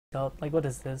God, like what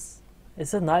is this?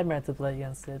 It's a nightmare to play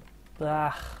against it.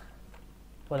 Ah,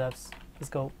 whatevs. Let's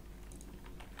go.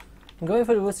 I'm going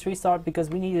for the Woods restart because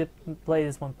we need to play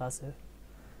this one passive.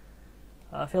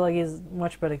 I feel like he's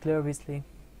much better clear, obviously.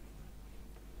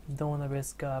 Don't want to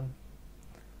risk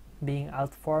being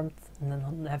outfarmed and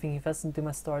then having invested into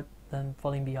my start, then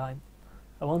falling behind.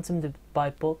 I want him to buy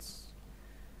pots,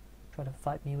 try to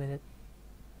fight me with it,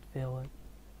 fail it.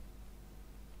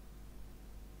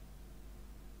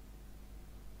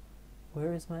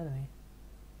 Where is my enemy?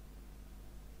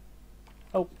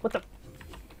 Oh, what the?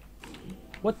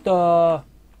 What the?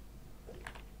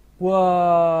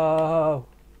 Whoa!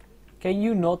 Can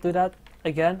you not do that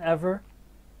again, ever?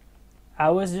 I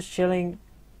was just chilling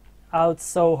out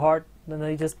so hard, and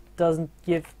he just doesn't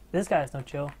give. This guy is no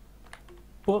chill.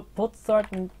 Put start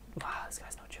and. Wow, this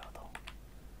guy's no chill at all.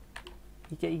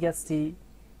 He gets the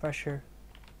pressure.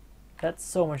 That's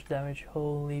so much damage,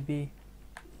 holy bee.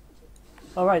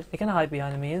 Alright, I can hide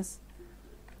behind the Mias.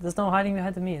 There's no hiding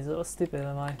behind the Mias. How stupid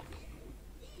am I?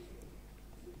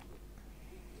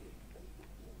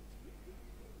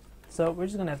 So we're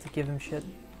just gonna have to give him shit.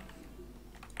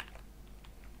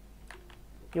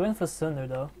 He went for Sunder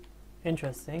though.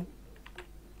 Interesting.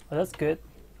 Oh, that's good.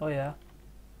 Oh yeah.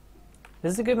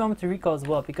 This is a good moment to recall as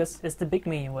well because it's the big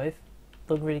minion wave.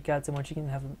 Don't really care too much. He can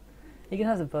have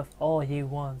the buff all he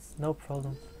wants. No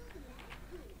problem.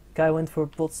 Guy went for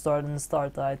pot start and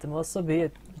start item. Well, so be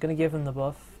it. I'm gonna give him the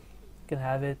buff. Can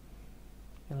have it.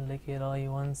 Can lick it all he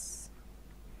wants.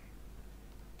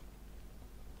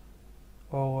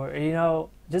 Or, you know,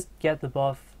 just get the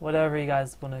buff. Whatever you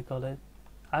guys want to call it.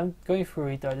 I'm going for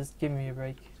retard. Just give me a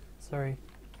break. Sorry.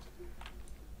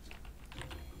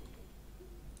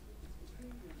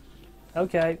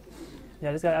 Okay.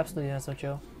 Yeah, this guy absolutely has no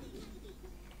chill.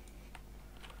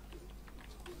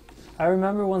 I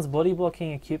remember once body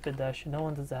blocking a Cupid dash. No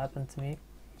one does that happen to me.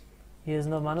 He has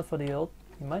no mana for the ult.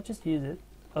 He might just use it.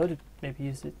 I would maybe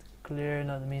use it. Clear,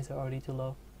 no, the means are already too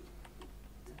low.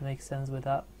 To make sense with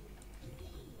that.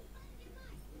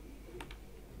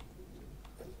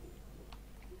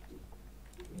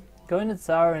 Go in the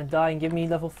tower and die and give me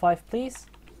level 5, please?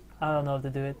 I don't know if to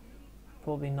do it.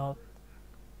 Probably not.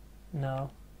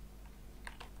 No.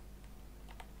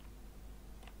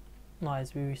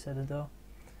 Nice, we reset it though.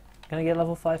 Gonna get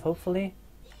level 5 hopefully.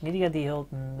 Need to get the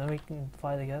ult and then we can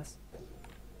fight, I guess.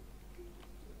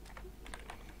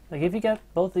 Like if you get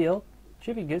both the ult,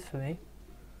 should be good for me.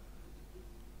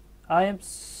 I am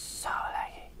so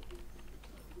laggy.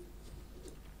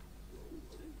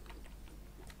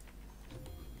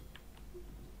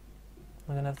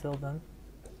 I'm gonna have to ult then.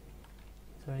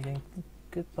 He's already getting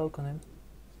good poke on him.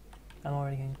 I'm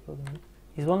already getting poke on him.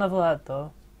 He's one level ahead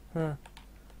though. Huh.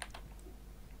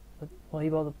 But, well, he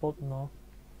bought the pot and all.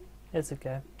 It's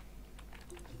okay.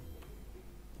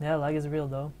 Yeah, lag is real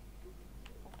though.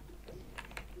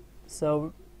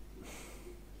 So,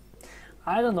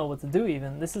 I don't know what to do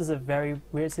even. This is a very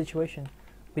weird situation.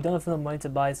 We don't have enough money to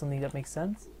buy something that makes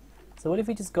sense. So what if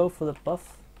we just go for the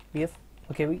buff? We have,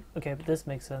 okay, but this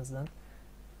makes sense then.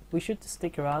 We should just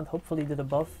stick around, hopefully do the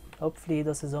buff. Hopefully he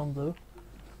does his own blue.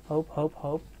 Hope, hope,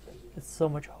 hope. It's so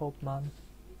much hope, man.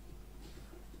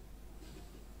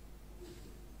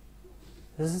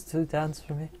 This is too tense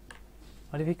for me.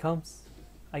 What if he comes?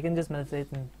 I can just meditate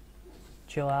and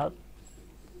chill out.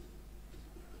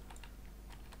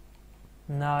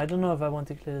 No, I don't know if I want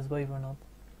to clear this wave or not.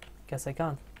 Guess I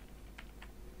can't.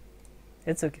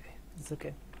 It's okay. It's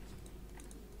okay.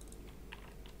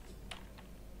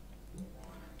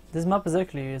 This map is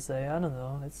ugly, you say. I don't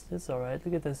know. It's alright.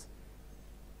 Look at this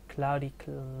cloudy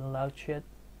cloud shit.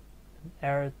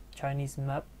 Air Chinese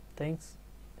map things.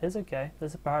 It's okay.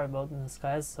 There's a power boat in the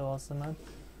sky. It's so awesome, man.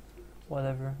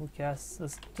 Whatever. Who cares?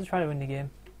 Let's just try to win the game.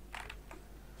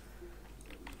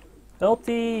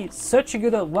 Ulti, such a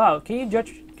good ult. Wow. Can you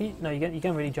judge? No, you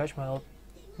can't really judge my ult.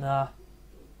 Nah.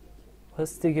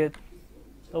 Was too good.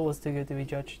 That was too good to be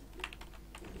judged.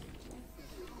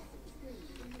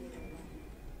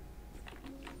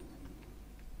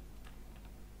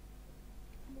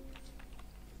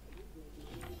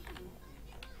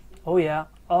 Oh yeah.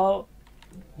 Oh.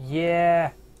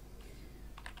 Yeah.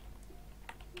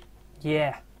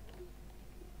 Yeah.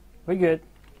 We're good.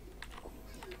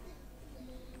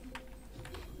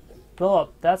 Blow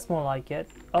up. That's more like it.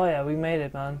 Oh yeah, we made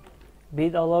it, man.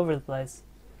 Beat all over the place.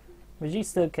 But you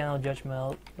still cannot judge my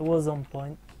ult. It was on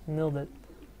point. Nailed it.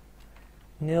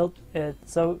 Nailed it.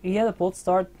 So he had a pot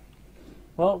start.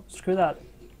 Well, screw that.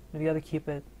 We gotta keep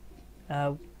it.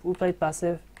 We played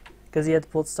passive because he had the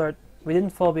pot start. We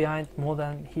didn't fall behind more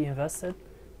than he invested.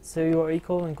 So you are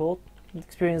equal in gold.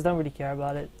 Experience, don't really care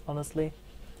about it, honestly.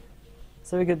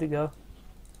 So we're good to go.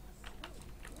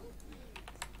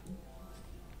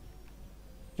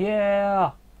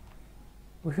 Yeah!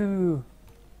 Woohoo!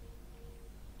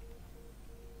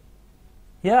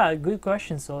 Yeah, good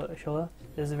question, Shola.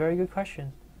 It's a very good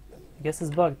question. I guess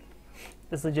it's bugged.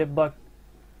 It's legit bugged.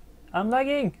 I'm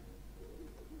lagging!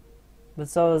 But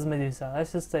so is Medusa.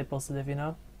 Let's just stay positive, you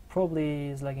know? Probably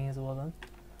is lagging as well then.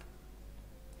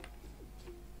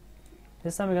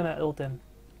 This time we're gonna ult him.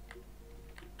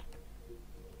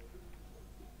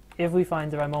 If we find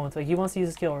the right moment. Like, he wants to use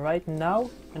his skill right now,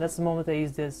 and that's the moment they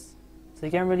use this. So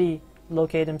he can't really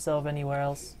locate himself anywhere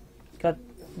else. Got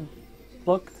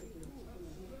blocked.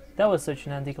 That was such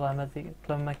an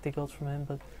anticlimactic ult from him,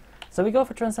 but... So we go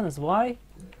for Transcendence. Why?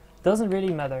 Doesn't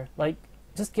really matter. Like,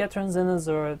 just get Transcendence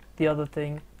or the other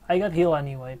thing. I got heal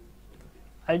anyway.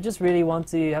 I just really want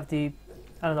to have the,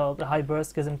 I don't know, the high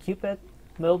burst because I'm Cupid.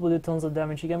 My ult will do tons of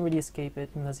damage. You can't really escape it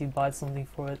unless he buys something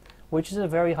for it, which is a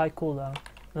very high cooldown.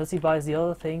 Unless he buys the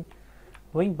other thing.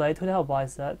 Wingblade, who the hell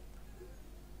buys that?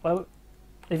 Well,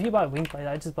 if you buy Wingblade,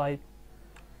 I just buy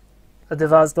a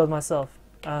Devour's Blood myself.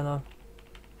 I don't know.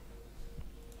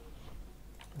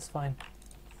 It's fine.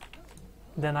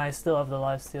 Then I still have the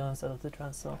lifesteal instead of the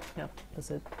trance, so yeah,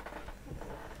 that's it.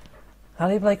 How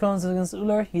do you play Kronos against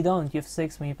Uller? You don't. You have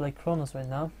 6 when you play Kronos right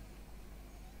now.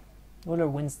 Uller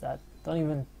wins that. Don't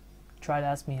even try to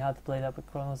ask me how to play that with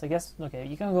Kronos. I guess, okay,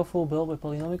 you can go full build with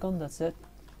Polynomicon, that's it.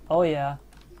 Oh yeah.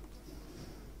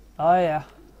 Oh yeah.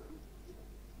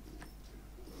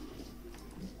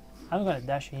 I'm gonna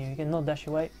dash you. You cannot dash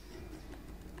away.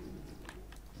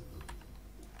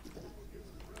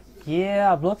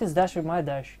 Yeah, block his dash with my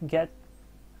dash. Get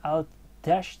out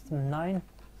dashed 9.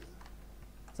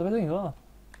 So we're doing well.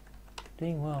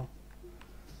 Doing well.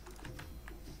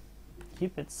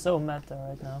 Keep it so meta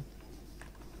right now.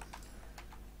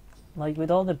 Like with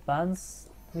all the bans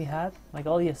we had, like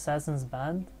all the assassins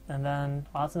banned, and then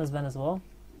Artemis banned as well.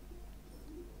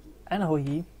 And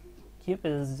Hoi,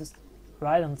 Cupid is just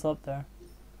right on top there.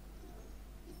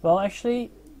 Well,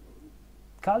 actually,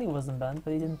 Kali wasn't banned,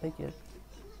 but he didn't pick it.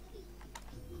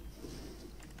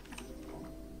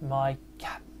 My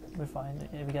god, we're fine.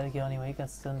 We gotta kill anyway. He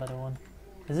got stunned by the one.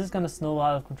 Is this gonna snowball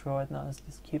out of control right now? Is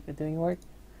this Cupid doing work?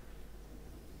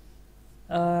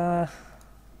 I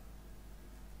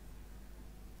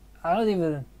don't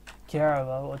even care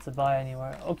about what to buy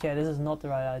anywhere. Okay, this is not the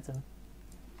right item.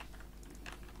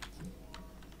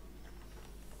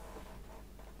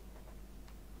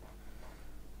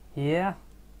 Yeah,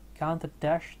 counter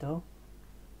dash though.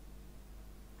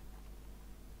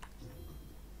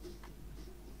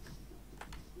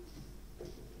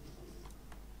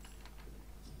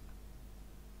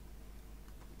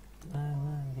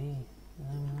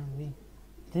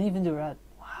 Didn't even do that.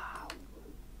 Wow.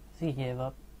 So he gave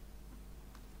up.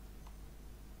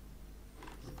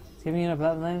 He's giving it a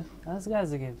bad name. This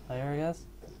guy's a good player, I guess.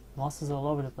 Monsters all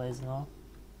over the place and all.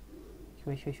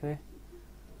 Shui.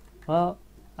 Well,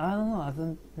 I don't know. I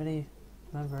haven't really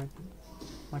remembered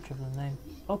much of the name.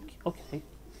 Okay.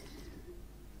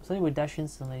 So he would dash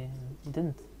instantly, and he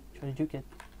didn't. Try to juke it,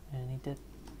 and he did.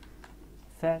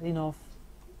 Fair enough.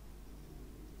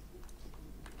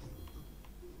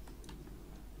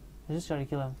 I just try to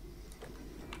kill him.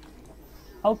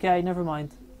 Okay, never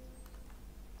mind.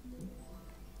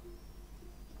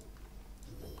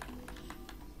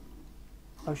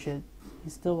 Oh shit,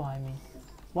 he's still behind me.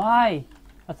 Why?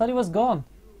 I thought he was gone.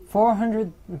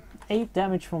 408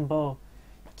 damage from bow.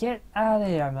 Get out of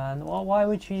here, man. Well, why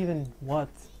would you even... What?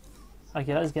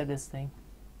 Okay, let's get this thing.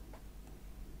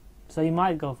 So you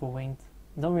might go for winged.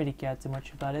 Don't really care too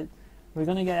much about it. We're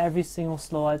gonna get every single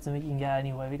slow item we can get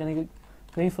anyway. We're gonna get...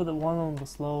 Going for the one on the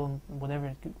slow and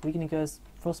whatever, weakening curse,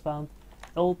 frostbound,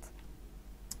 ult.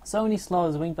 So many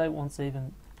slows, Wingblade won't save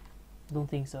him. Don't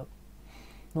think so.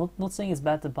 Not saying it's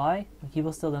bad to buy, like he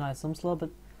will still deny some slow, but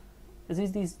it's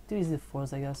easy to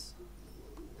force, I guess.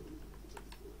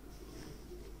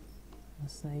 A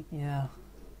snake, yeah.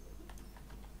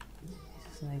 He's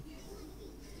a snake.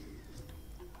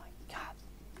 Oh my god.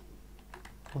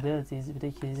 Mobility is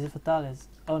ridiculous. Is it Fatalis?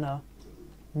 Oh no.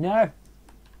 No!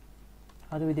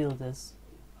 How do we deal with this?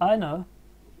 I know.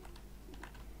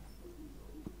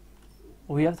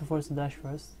 We have to force the dash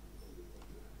first.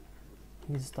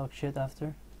 We just talk shit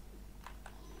after.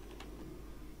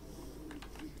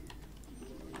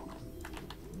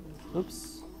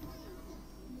 Oops.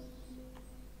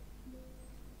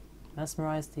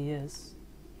 Mesmerized he is.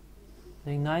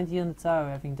 Doing 90 on the tower,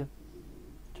 having the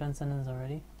Transcendence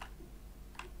already.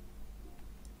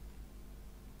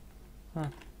 Huh.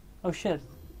 Oh shit.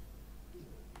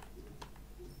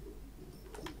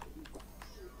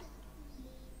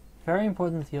 Very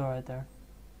important heal right there.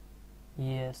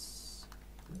 Yes.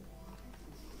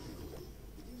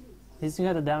 At least you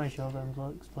got the damage over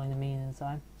and explain the meaning in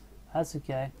time. That's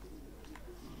okay.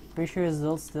 Pretty sure he's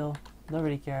ult still. Don't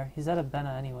really care. He's at a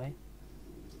Bennna anyway.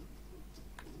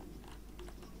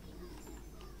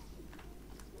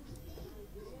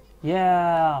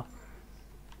 Yeah!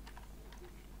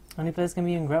 Only place can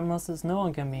be in Grandmasters? No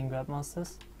one can be in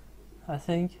Grandmasters, I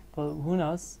think, but who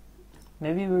knows?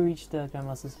 Maybe we reach the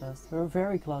Grandmasters first. We're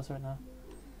very close right now.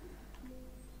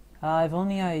 If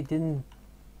only I didn't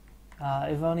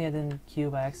queue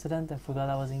by accident and forgot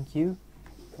I was in queue,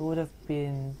 it would have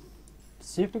been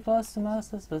super close to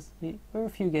Masters, but we're a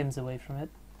few games away from it.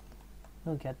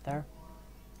 We'll get there.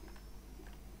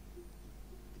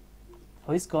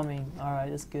 Oh, he's coming.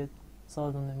 Alright, that's good. Saw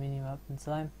it on the minimap in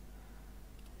time.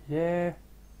 There.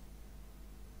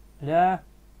 There.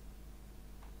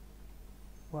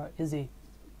 Where is he?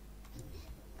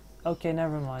 Okay,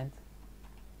 never mind.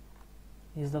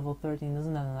 He's level 13,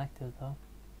 doesn't have an active though.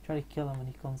 Try to kill him when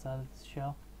he comes out of his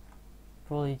shell.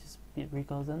 Probably just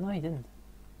recalls that. No, he didn't.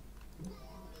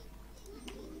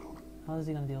 How is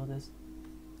he gonna deal with this?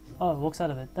 Oh, walks out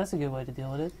of it. That's a good way to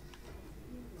deal with it.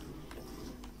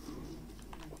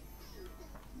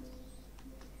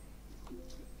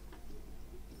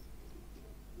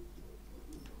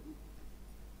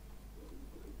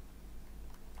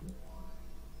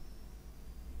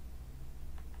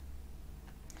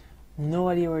 No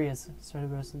idea where he is. Started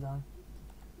bursting down.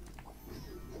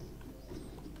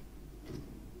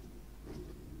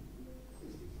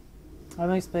 I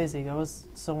makes basic. I was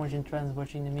so much in trance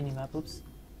watching the minimap. Oops.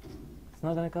 It's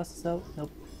not gonna cost us though.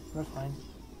 Nope. We're fine.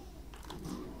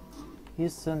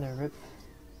 He's Thunder, rip.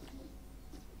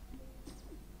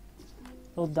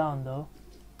 Hold down though.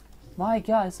 My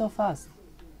god, it's so fast.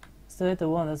 Still hit the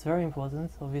one, that's very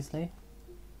important, obviously.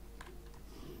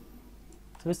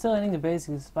 So we're still hitting the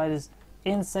basics despite this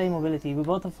insane mobility. We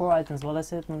both have 4 items while I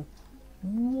sit on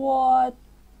what?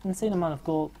 Insane amount of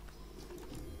gold.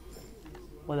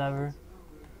 Whatever.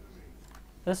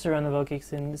 Just the roundabout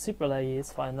kicks in. The super laggy,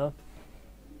 it's fine though.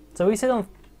 So we sit on.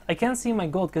 I can't see my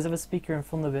gold because I have a speaker in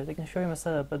front of it. I can show you my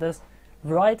setup, but there's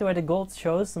right where the gold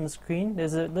shows on the screen,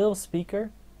 there's a little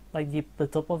speaker, like the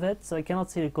top of it, so I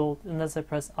cannot see the gold unless I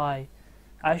press I.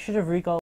 I should have recalled